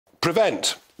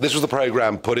Prevent. This was the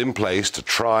programme put in place to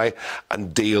try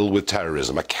and deal with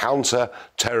terrorism, a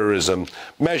counter-terrorism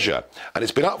measure. And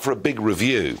it's been up for a big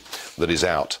review that is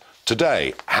out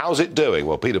today. How's it doing?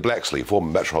 Well, Peter Bleksley,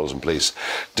 former Metropolitan Police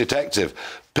detective.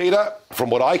 Peter,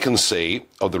 from what I can see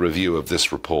of the review of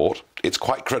this report, it's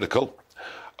quite critical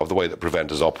of the way that Prevent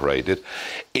has operated.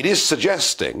 It is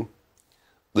suggesting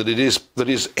that it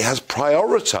has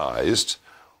prioritised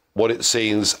what it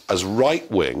sees as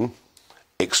right-wing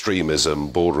extremism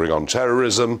bordering on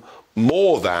terrorism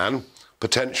more than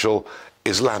potential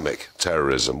Islamic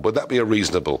terrorism. Would that be a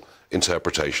reasonable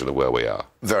interpretation of where we are?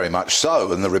 Very much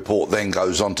so, and the report then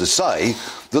goes on to say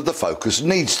that the focus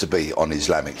needs to be on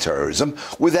Islamic terrorism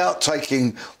without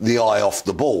taking the eye off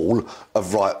the ball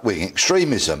of right-wing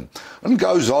extremism, and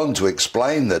goes on to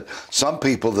explain that some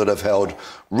people that have held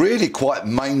really quite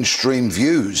mainstream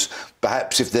views,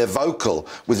 perhaps if they're vocal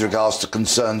with regards to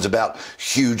concerns about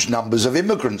huge numbers of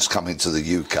immigrants coming to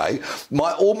the UK,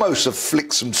 might almost have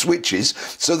flicked some switches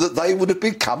so that they would have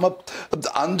become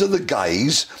under the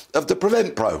gaze of the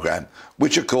Prevent programme,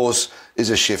 which of course is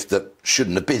a shift that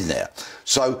shouldn't have been there.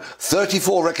 So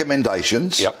 34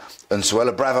 recommendations, and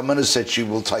Suella Braverman has said she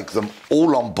will take them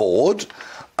all on board.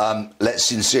 Let's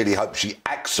sincerely hope she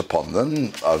acts upon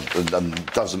them and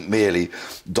doesn't merely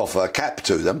doff her cap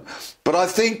to them. But I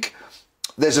think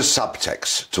there's a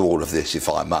subtext to all of this, if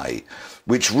I may,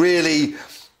 which really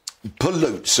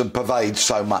pollutes and pervades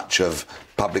so much of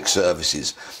public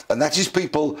services. And that is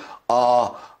people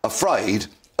are afraid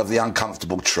of the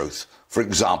uncomfortable truth. For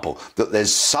example, that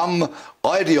there's some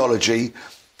ideology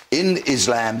in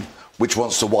Islam which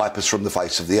wants to wipe us from the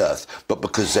face of the earth. But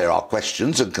because there are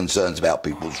questions and concerns about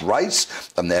people's race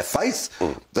and their faith,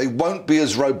 they won't be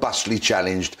as robustly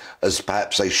challenged as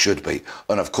perhaps they should be.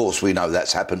 And of course, we know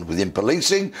that's happened within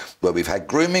policing, where we've had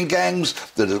grooming gangs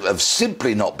that have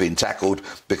simply not been tackled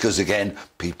because, again,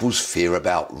 people's fear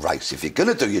about race. If you're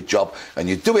going to do your job and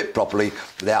you do it properly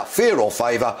without fear or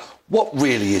favour, what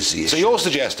really is the issue? So you're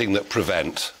suggesting that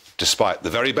Prevent, despite the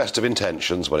very best of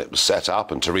intentions when it was set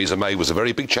up, and Theresa May was a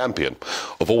very big champion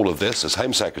of all of this as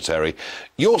Home Secretary,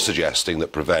 you're suggesting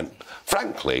that Prevent,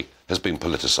 frankly, has been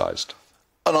politicised.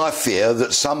 And I fear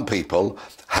that some people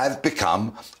have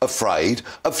become afraid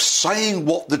of saying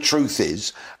what the truth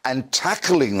is and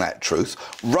tackling that truth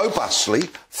robustly,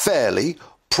 fairly,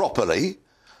 properly.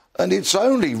 And it's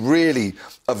only really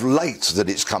of late that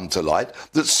it's come to light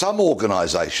that some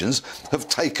organisations have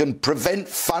taken Prevent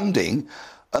funding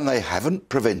and they haven't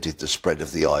prevented the spread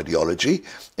of the ideology.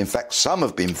 In fact, some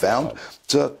have been found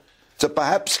to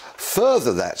perhaps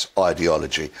further that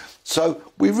ideology. So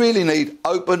we really need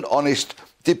open, honest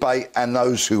debate, and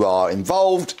those who are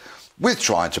involved with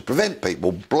trying to prevent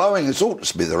people blowing us all to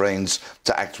smithereens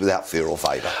to act without fear or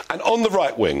favour. And on the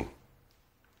right wing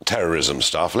terrorism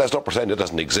stuff, let's not pretend it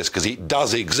doesn't exist, because it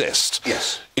does exist.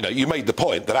 Yes. You know, you made the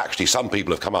point that actually some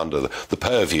people have come under the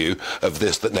purview of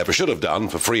this that never should have done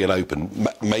for free and open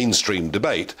mainstream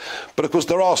debate. But of course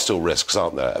there are still risks,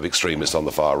 aren't there, of extremists on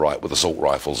the far right with assault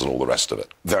rifles and all the rest of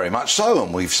it. Very much so,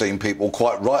 and we've seen people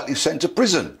quite rightly sent to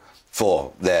prison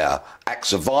for their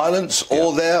acts of violence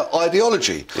or their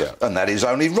ideology. And that is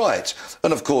only right.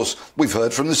 And of course, we've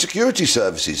heard from the security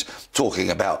services talking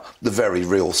about the very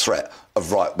real threat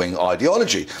of right-wing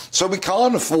ideology. So we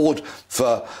can't afford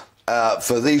for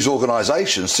these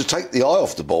organisations to take the eye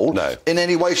off the ball in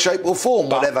any way, shape or form,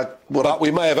 but we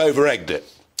may have over-egged it.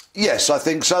 Yes, I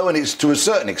think so, and it's to a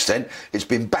certain extent, it's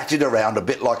been batted around a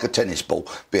bit like a tennis ball,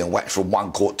 being whacked from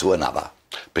one court to another.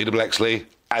 Peter Bleksley,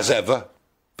 as ever,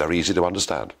 very easy to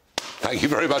understand. Thank you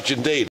very much indeed.